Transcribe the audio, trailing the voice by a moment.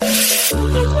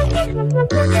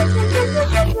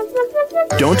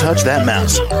Don't touch that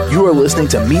mouse. You are listening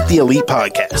to Meet the Elite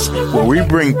Podcast, where we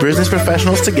bring business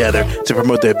professionals together to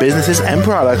promote their businesses and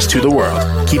products to the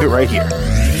world. Keep it right here.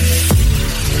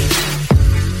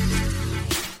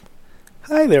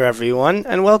 Hi there, everyone,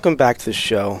 and welcome back to the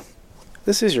show.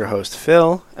 This is your host,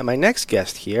 Phil, and my next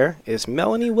guest here is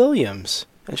Melanie Williams,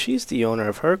 and she's the owner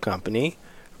of her company,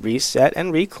 Reset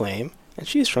and Reclaim, and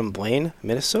she's from Blaine,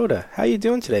 Minnesota. How are you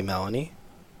doing today, Melanie?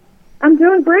 I'm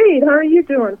doing great. How are you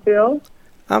doing, Phil?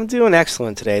 I'm doing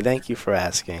excellent today. Thank you for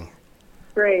asking.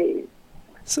 Great.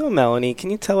 So, Melanie, can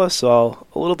you tell us all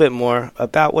a little bit more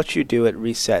about what you do at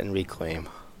Reset and Reclaim?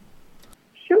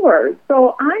 Sure.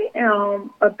 So I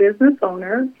am a business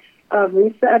owner of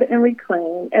Reset and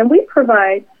Reclaim, and we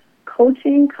provide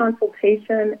coaching,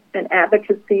 consultation, and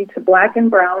advocacy to Black and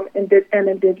Brown and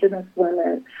Indigenous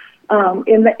women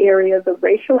in the areas of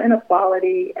racial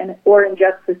inequality or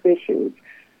injustice issues.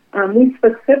 We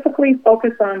specifically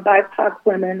focus on BIPOC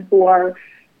women who are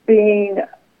being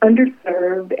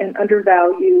underserved and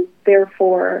undervalued,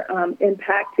 therefore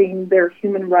impacting their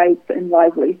human rights and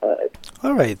livelihood.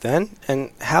 All right, then.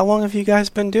 And how long have you guys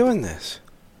been doing this?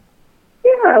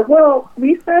 Yeah, well,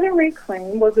 Reset and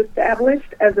Reclaim was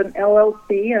established as an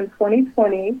LLC in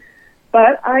 2020,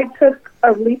 but I took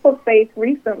a leap of faith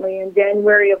recently in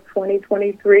January of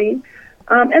 2023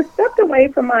 and stepped away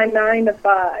from my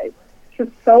 9-to-5 to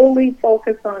solely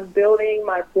focus on building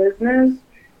my business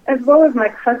as well as my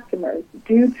customers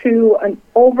due to an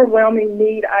overwhelming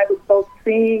need I was both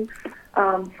seeing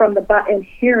and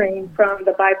hearing from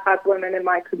the BIPOC women in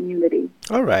my community.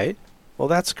 All right. Well,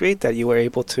 that's great that you were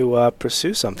able to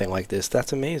pursue something like this.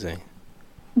 That's amazing.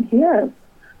 Yes.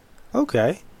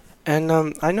 Okay. And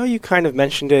I know you kind of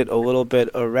mentioned it a little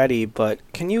bit already, but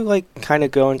can you kind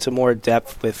of go into more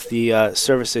depth with the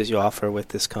services you offer with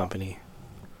this company?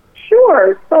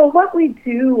 Sure. So what we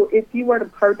do, if you were to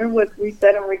partner with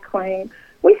Reset and Reclaim,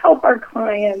 we help our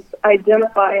clients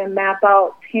identify and map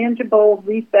out tangible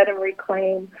reset and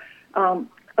reclaim a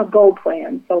goal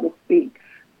plan, so to speak,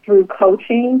 through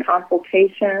coaching,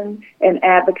 consultation, and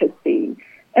advocacy.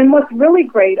 And what's really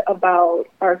great about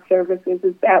our services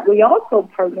is that we also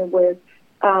partner with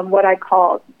what I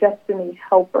call destiny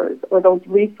helpers, or those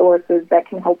resources that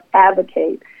can help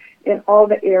advocate in all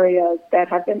the areas that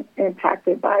have been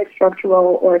impacted by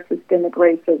structural or systemic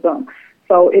racism.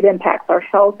 So it impacts our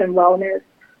health and wellness,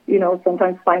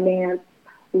 sometimes finance,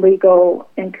 legal,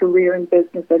 and career and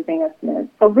business advancement.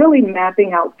 So really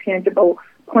mapping out tangible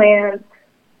plans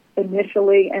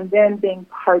initially and then being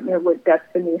partnered with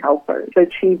destiny helpers to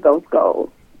achieve those goals.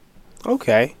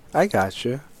 Okay, I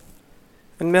gotcha.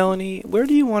 And Melanie, where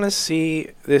do you want to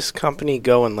see this company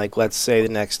go in, let's say,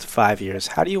 the next 5 years?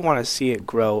 How do you want to see it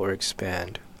grow or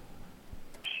expand?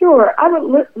 Sure. I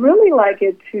would really like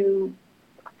it to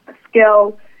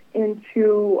scale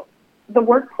into the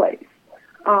workplace,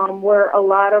 where a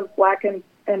lot of Black and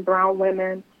Brown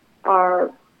women are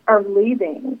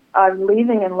leaving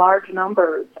in large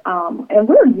numbers, and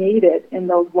we're needed in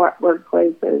those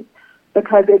workplaces,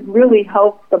 because it really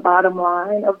helps the bottom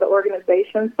line of the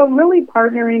organization. So really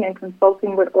partnering and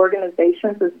consulting with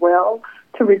organizations as well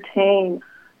to retain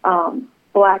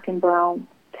Black and Brown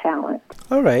talent.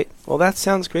 All right. Well, that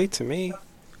sounds great to me.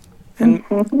 And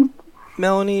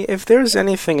Melanie, if there's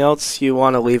anything else you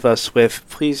want to leave us with,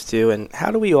 please do. And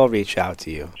how do we all reach out to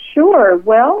you? Sure.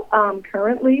 Well,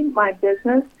 currently my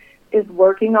business is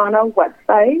working on a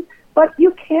website, but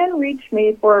you can reach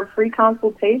me for a free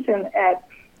consultation at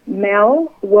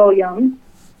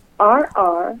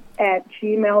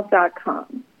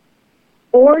melwilliamsrr@gmail.com.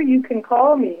 Or you can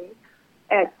call me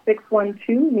at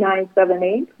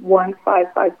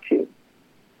 612-978-1552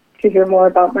 to hear more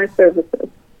about my services.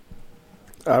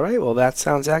 All right, well, that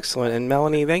sounds excellent. And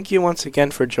Melanie, thank you once again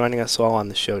for joining us all on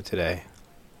the show today.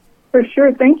 For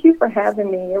sure. Thank you for having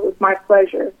me. It was my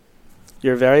pleasure.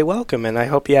 You're very welcome, and I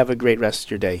hope you have a great rest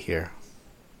of your day here.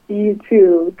 You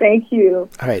too. Thank you.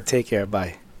 All right, take care.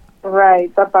 Bye. All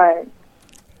right. Bye-bye.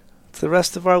 To the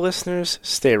rest of our listeners,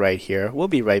 stay right here. We'll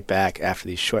be right back after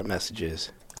these short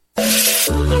messages.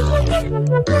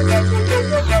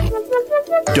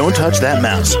 Don't touch that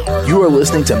mouse. You are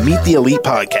listening to Meet the Elite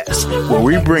Podcast, where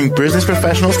we bring business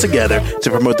professionals together to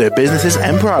promote their businesses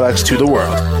and products to the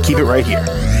world. Keep it right here.